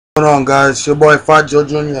Going on, guys? It's your boy Fat Joe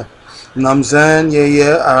Jr. You know what I'm saying?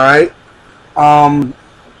 Yeah, alright. Um,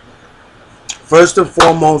 First and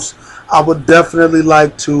foremost, I would definitely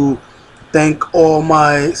like to thank all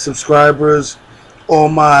my subscribers, all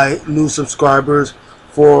my new subscribers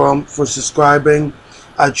for subscribing.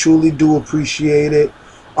 I truly do appreciate it.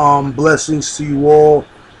 Blessings to you all.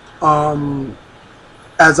 Um,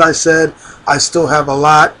 as I said, I still have a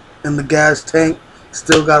lot in the gas tank.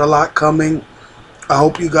 Still got a lot coming. I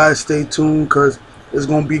hope you guys stay tuned because there's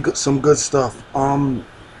gonna be some good stuff.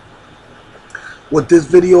 What this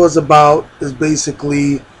video is about is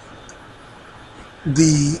basically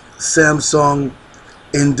the Samsung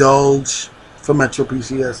Indulge for Metro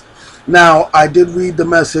PCS. Now, I did read the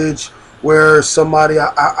message where somebody,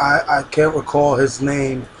 I can't recall his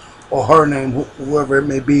name or her name, whoever it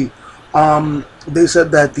may be. They said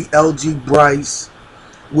that the LG Bryce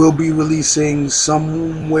will be releasing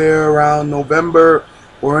somewhere around November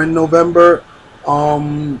or in November.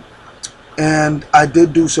 Um, and I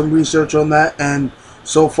did do some research on that, and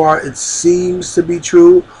so far it seems to be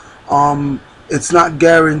true. It's not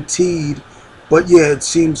guaranteed, but yeah, it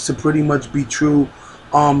seems to pretty much be true.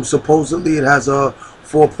 Supposedly it has a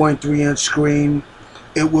 4.3-inch screen.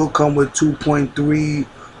 It will come with 2.3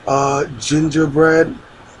 gingerbread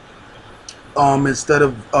instead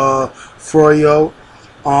of Froyo.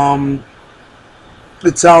 Um,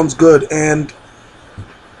 it sounds good, and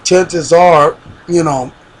chances are, you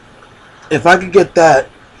know, if I could get that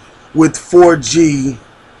with 4G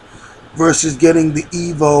versus getting the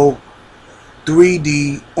Evo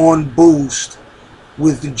 3D on Boost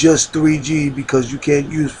with just 3G, because you can't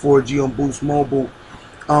use 4G on Boost Mobile,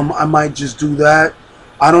 I might just do that.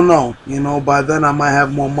 I don't know. By then I might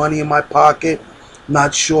have more money in my pocket.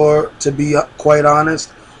 Not sure, to be quite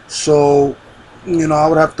honest. So, I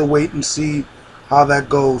would have to wait and see how that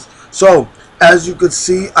goes. So, as you can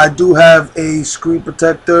see, I do have a screen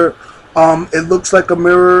protector. It looks like a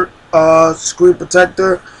mirror screen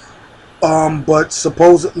protector, but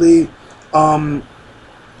supposedly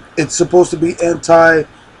it's supposed to be anti-prints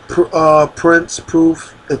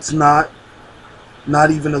proof. It's not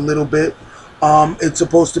even a little bit. It's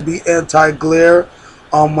supposed to be anti-glare.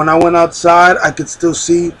 When I went outside, I could still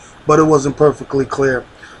see, but it wasn't perfectly clear.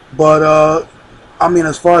 But I mean,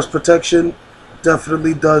 as far as protection,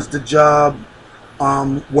 definitely does the job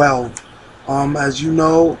well. As you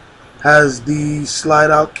know, has the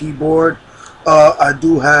slide-out keyboard. I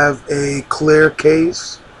do have a clear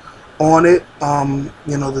case on it.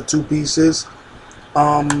 The two pieces.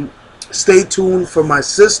 Stay tuned for my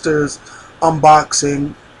sister's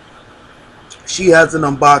unboxing. She has an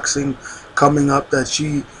unboxing coming up that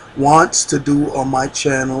she wants to do on my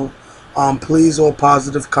channel. Please, all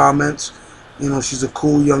positive comments. She's a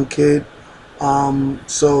cool young kid.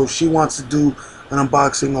 So she wants to do an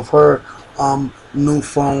unboxing of her new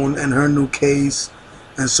phone and her new case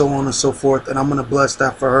and so on and so forth, and I'm going to bless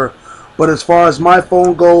that for her. But as far as my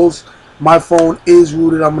phone goes, my phone is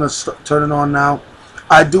rooted. I'm going to turn it on now.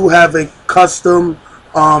 I do have a custom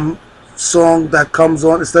song that comes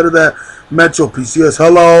on instead of that Metro PCS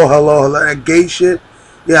hello, that gay shit.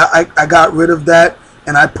 Yeah, I got rid of that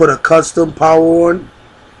and I put a custom power on.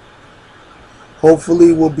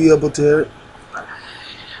 Hopefully we'll be able to hear it.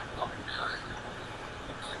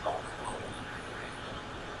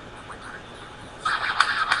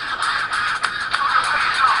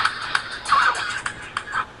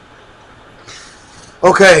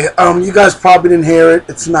 Okay, you guys probably didn't hear it.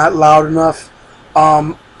 It's not loud enough.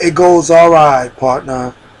 It goes, alright,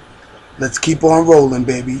 partner. Let's keep on rolling,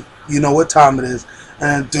 baby. You know what time it is.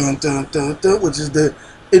 And dun, dun, dun, dun, which is the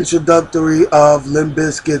introductory of Limp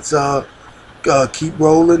Bizkit's Keep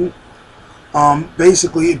Rolling.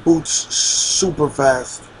 Basically, it boots super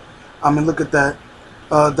fast. I mean, look at that.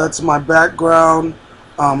 That's my background.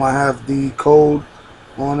 I have the code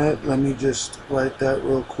on it. Let me just write that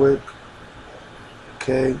real quick.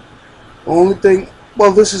 Okay. The only thing,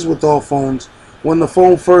 well, this is with all phones. When the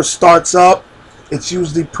phone first starts up, it's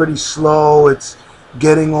usually pretty slow. It's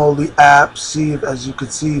getting all the apps. See, as you can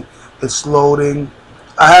see, it's loading.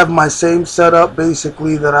 I have my same setup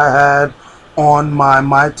basically that I had on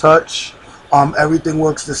my Touch. Everything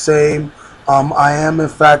works the same. I am in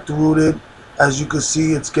fact rooted. As you can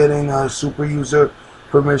see, it's getting super user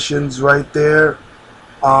permissions right there.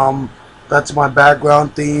 That's my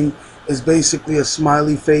background theme. Is basically a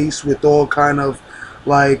smiley face with all kind of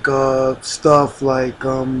like stuff like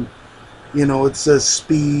it says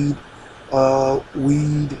speed,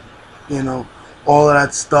 weed, all of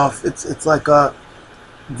that stuff. It's like a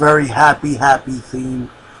very happy theme.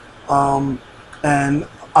 And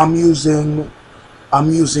I'm using I'm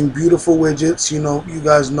using beautiful widgets. You know, you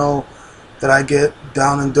guys know that I get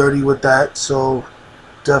down and dirty with that, so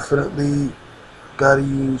definitely gotta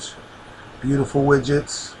use beautiful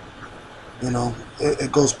widgets. You know,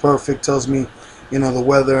 it goes perfect, tells me, you know, the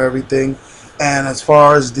weather, everything. And as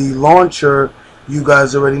far as the launcher, you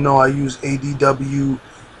guys already know I use ADW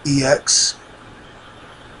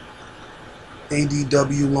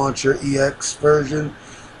Launcher EX version,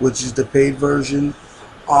 which is the paid version.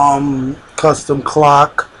 Custom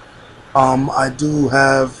clock. I do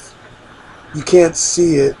have, you can't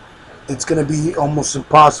see it. It's going to be almost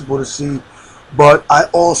impossible to see. But I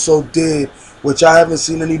also did, which I haven't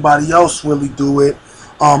seen anybody else really do it.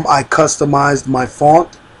 I customized my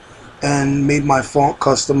font and made my font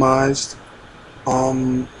customized.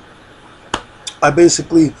 Um, I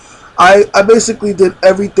basically did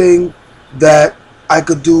everything that I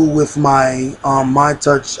could do with my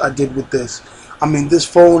touch. I did with this. I mean, this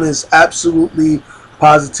phone is absolutely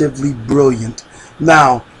positively brilliant.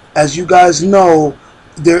 Now, as you guys know,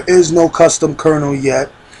 there is no custom kernel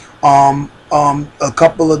yet. A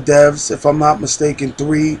couple of devs, if I'm not mistaken,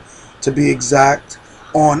 3 to be exact,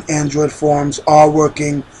 on Android forums are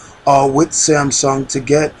working with Samsung to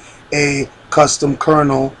get a custom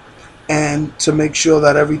kernel and to make sure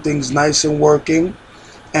that everything's nice and working.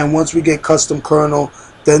 And once we get custom kernel,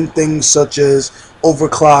 then things such as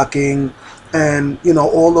overclocking and, you know,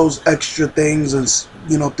 all those extra things, and,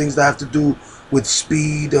 you know, things that have to do with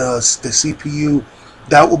speed, the CPU,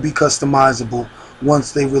 that will be customizable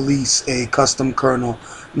once they release a custom kernel.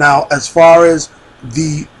 Now, as far as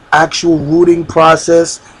the actual rooting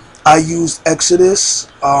process, I used Exodus.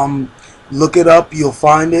 Look it up, you'll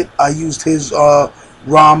find it. I used his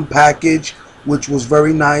ROM package, which was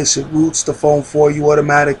very nice. It roots the phone for you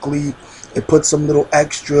automatically. It puts some little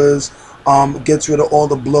extras, gets rid of all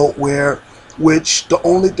the bloatware, which the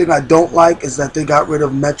only thing I don't like is that they got rid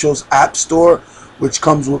of Metro's App Store, which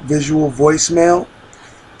comes with visual voicemail.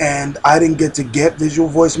 And I didn't get visual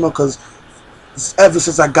voicemail because ever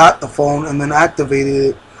since I got the phone and then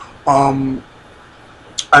activated it,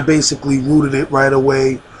 I basically rooted it right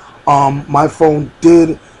away. My phone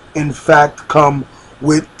did in fact come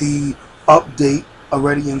with the update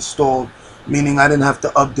already installed, meaning I didn't have to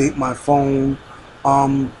update my phone.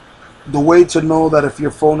 The way to know that if your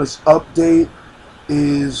phone is updated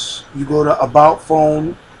is you go to About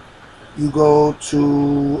Phone, you go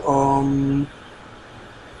to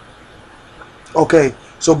okay,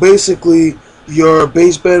 so basically your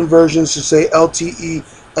baseband version should say LTE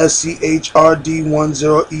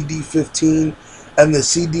SCHRD10ED15, and the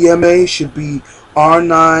CDMA should be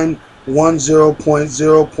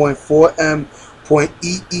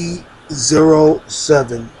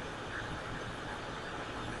R910.0.4M.EE07.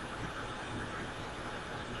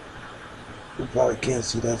 You probably can't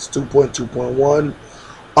see that. It's 2.2.1.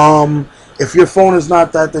 If your phone is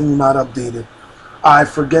not that, then you're not updated. I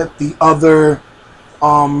forget the other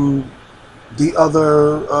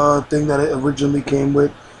thing that it originally came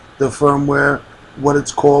with, the firmware, what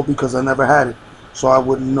it's called, because I never had it, so I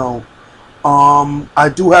wouldn't know. I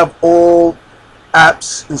do have all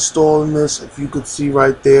apps installed in this. If you could see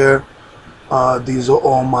right there, these are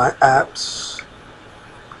all my apps.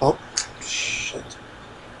 Oh shit.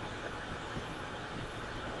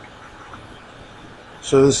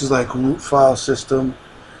 So this is like root file system.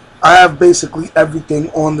 I have basically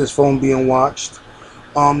everything on this phone being watched.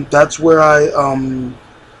 That's where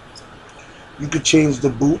you could change the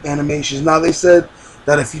boot animations. Now they said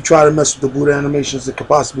that if you try to mess with the boot animations, it could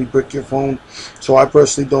possibly brick your phone. So I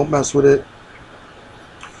personally don't mess with it.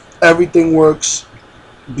 Everything works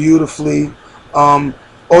beautifully.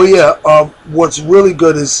 Oh yeah, what's really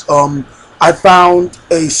good is I found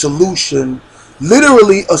a solution,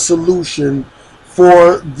 literally a solution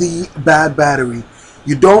for the bad battery.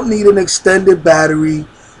 You don't need an extended battery.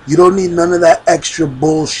 You don't need none of that extra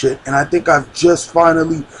bullshit. And I think I've just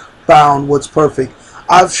finally found what's perfect.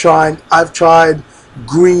 I've tried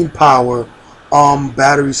Green Power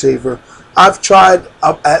battery saver. I've tried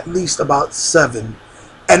at least about 7,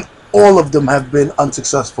 and all of them have been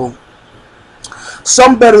unsuccessful.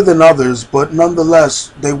 Some better than others, but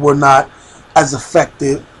nonetheless they were not as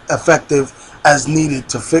effective as needed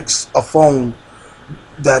to fix a phone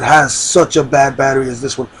that has such a bad battery as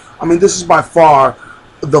this one. I mean, this is by far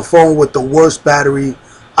the phone with the worst battery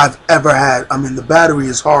I've ever had. I mean, the battery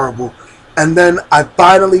is horrible. And then I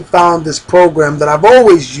finally found this program that I've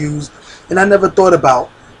always used and I never thought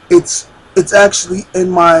about. It's actually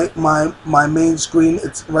in my main screen.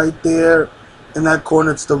 It's right there in that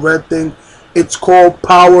corner. It's the red thing. It's called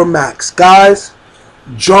Power Max. Guys,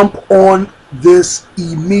 jump on this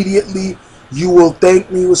immediately. You will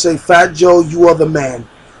thank me. You will say, Fat Joe, you are the man.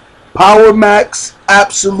 Power Max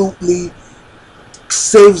absolutely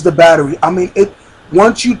saves the battery. I mean, it.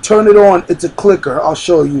 Once you turn it on, it's a clicker. I'll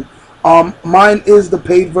show you. Mine is the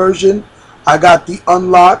paid version. I got the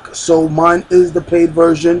unlock, so mine is the paid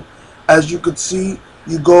version. As you could see,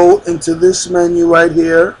 you go into this menu right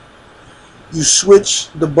here. You switch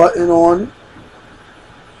the button on.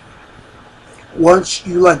 Once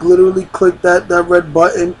you like literally click that red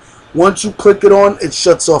button, once you click it on, it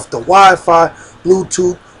shuts off the Wi-Fi,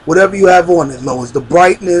 Bluetooth, whatever you have on. It lowers the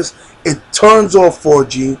brightness. It turns off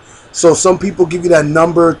 4G. So some people give you that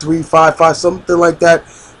number 355, something like that,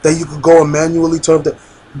 that you could go and manually turn that.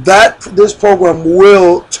 This program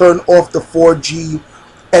will turn off the 4G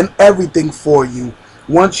and everything for you.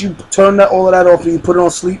 Once you turn all of that off and you put it on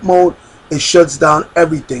sleep mode, it shuts down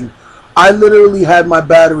everything. I literally had my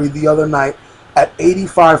battery the other night at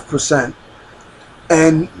 85%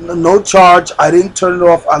 and no charge. I didn't turn it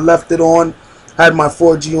off. I left it on, had my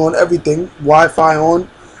 4G on, everything, Wi-Fi on.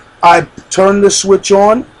 I turned the switch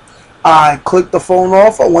on. I clicked the phone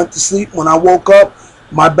off. I went to sleep. When I woke up,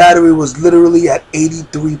 my battery was literally at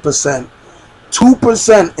 83%.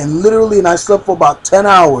 2% and I slept for about 10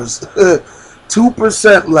 hours.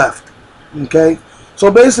 2% left. Okay? So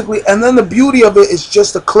basically, and then the beauty of it is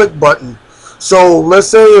just a click button. So let's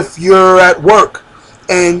say if you're at work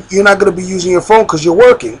and you're not going to be using your phone because you're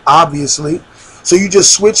working, obviously. So you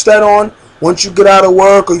just switch that on. Once you get out of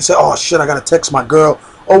work or you say, oh shit, I got to text my girl,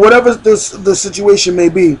 or whatever the situation may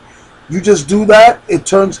be, you just do that. It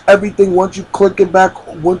turns everything. Once you click it back,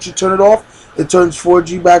 once you turn it off, it turns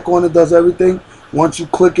 4G back on. It does everything. Once you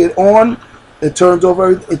click it on, it turns over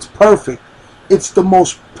everything. It's perfect. It's the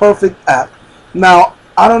most perfect app. Now,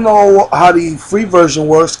 I don't know how the free version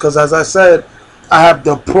works because, as I said, I have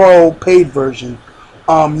the pro paid version.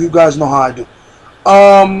 You guys know how I do.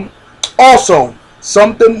 Also,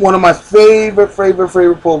 one of my favorite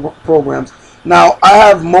programs. Now, I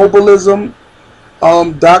have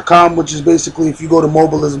mobilism.com, which is basically, if you go to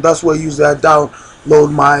mobilism, that's where I use that.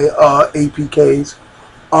 Download my APKs.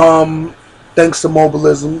 Thanks to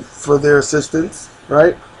Mobilism for their assistance,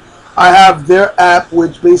 right? I have their app,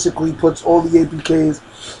 which basically puts all the APKs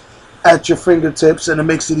at your fingertips, and it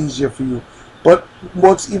makes it easier for you. But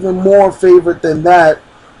what's even more favorite than that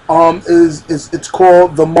is it's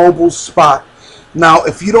called the Mobile Spot. Now,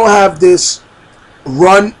 if you don't have this,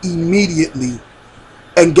 run immediately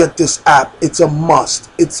and get this app. It's a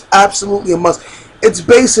must. It's absolutely a must. It's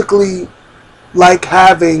basically like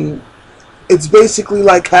having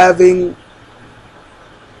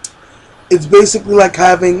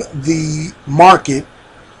the market,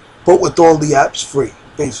 but with all the apps free.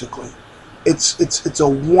 Basically, it's a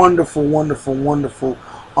wonderful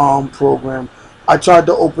program. I tried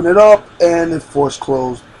to open it up and it force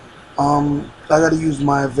closed. I got to use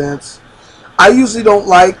my advanced. I usually don't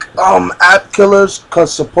like app killers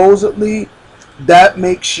because supposedly that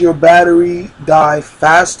makes your battery die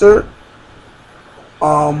faster.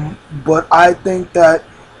 But I think that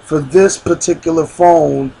for this particular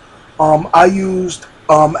phone, I used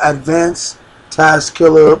Advanced Task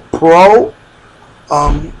Killer Pro.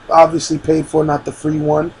 Obviously paid for, not the free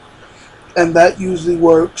one. And that usually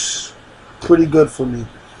works pretty good for me.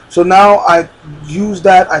 So now I used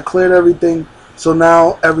that. I cleared everything. So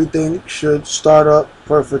now everything should start up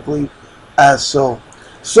perfectly as so.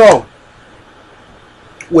 So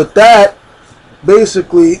with that,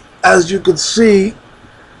 basically, as you can see,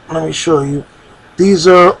 let me show you. These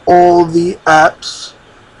are all the apps.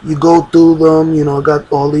 You go through them, you know, I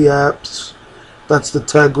got all the apps. That's the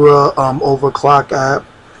Tegra overclock app.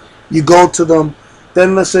 You go to them.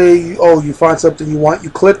 Then let's say, you find something you want. You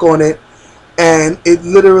click on it, and it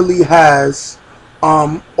literally has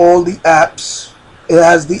all the apps. It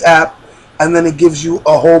has the app, and then it gives you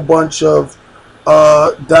a whole bunch of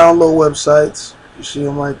download websites. You see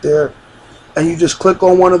them right there. And you just click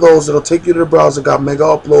on one of those. It'll take you to the browser. Got Mega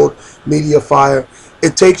Upload, Mediafire.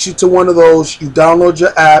 It takes you to one of those. You download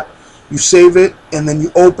your app. You save it, and then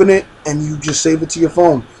you open it, and you just save it to your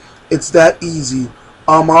phone. It's that easy.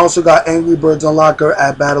 I also got Angry Birds Unlocker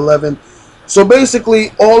at Bat 11. So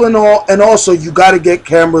basically, all in all, and also you got to get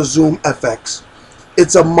Camera Zoom FX.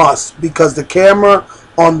 It's a must because the camera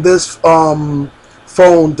on this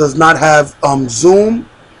phone does not have zoom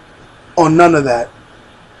or none of that.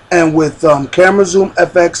 And with Camera Zoom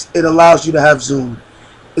FX, it allows you to have zoom.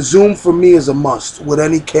 Zoom for me is a must with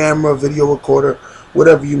any camera, video recorder,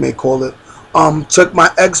 whatever you may call it. Check my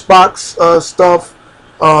Xbox stuff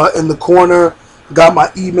in the corner. Got my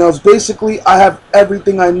emails. Basically, I have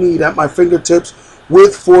everything I need at my fingertips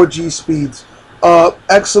with 4G speeds.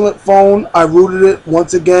 Excellent phone. I rooted it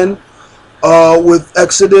once again. with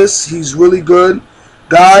Exodus. He's really good.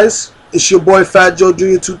 Guys, it's your boy Fat Joe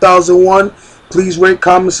Jr. 2001. Please rate,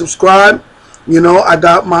 comment, subscribe. You know, I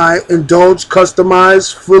got my Indulge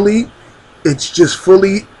customized fully. It's just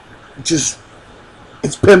fully, it's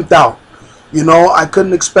pimped out. You know, I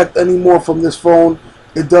couldn't expect any more from this phone.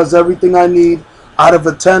 It does everything I need. Out of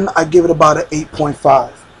a 10, I give it about an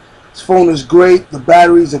 8.5. This phone is great. The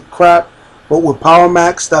batteries are crap, but with Power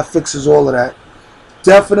Max, that fixes all of that.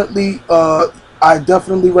 Definitely, I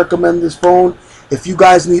definitely recommend this phone. If you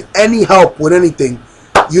guys need any help with anything,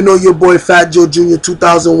 you know your boy Fat Joe Jr.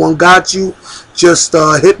 2001 got you. Just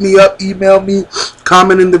hit me up, email me,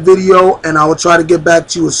 comment in the video, and I will try to get back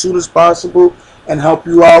to you as soon as possible and help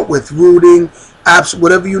you out with routing, apps,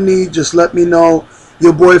 whatever you need. Just let me know.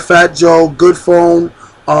 Your boy Fat Joe, good phone.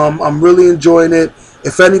 I'm really enjoying it.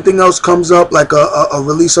 If anything else comes up, like a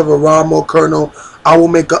release of a ROM or kernel, I will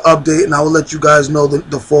make an update and I will let you guys know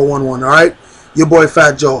the 411. All right, your boy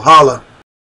Fat Joe, holla.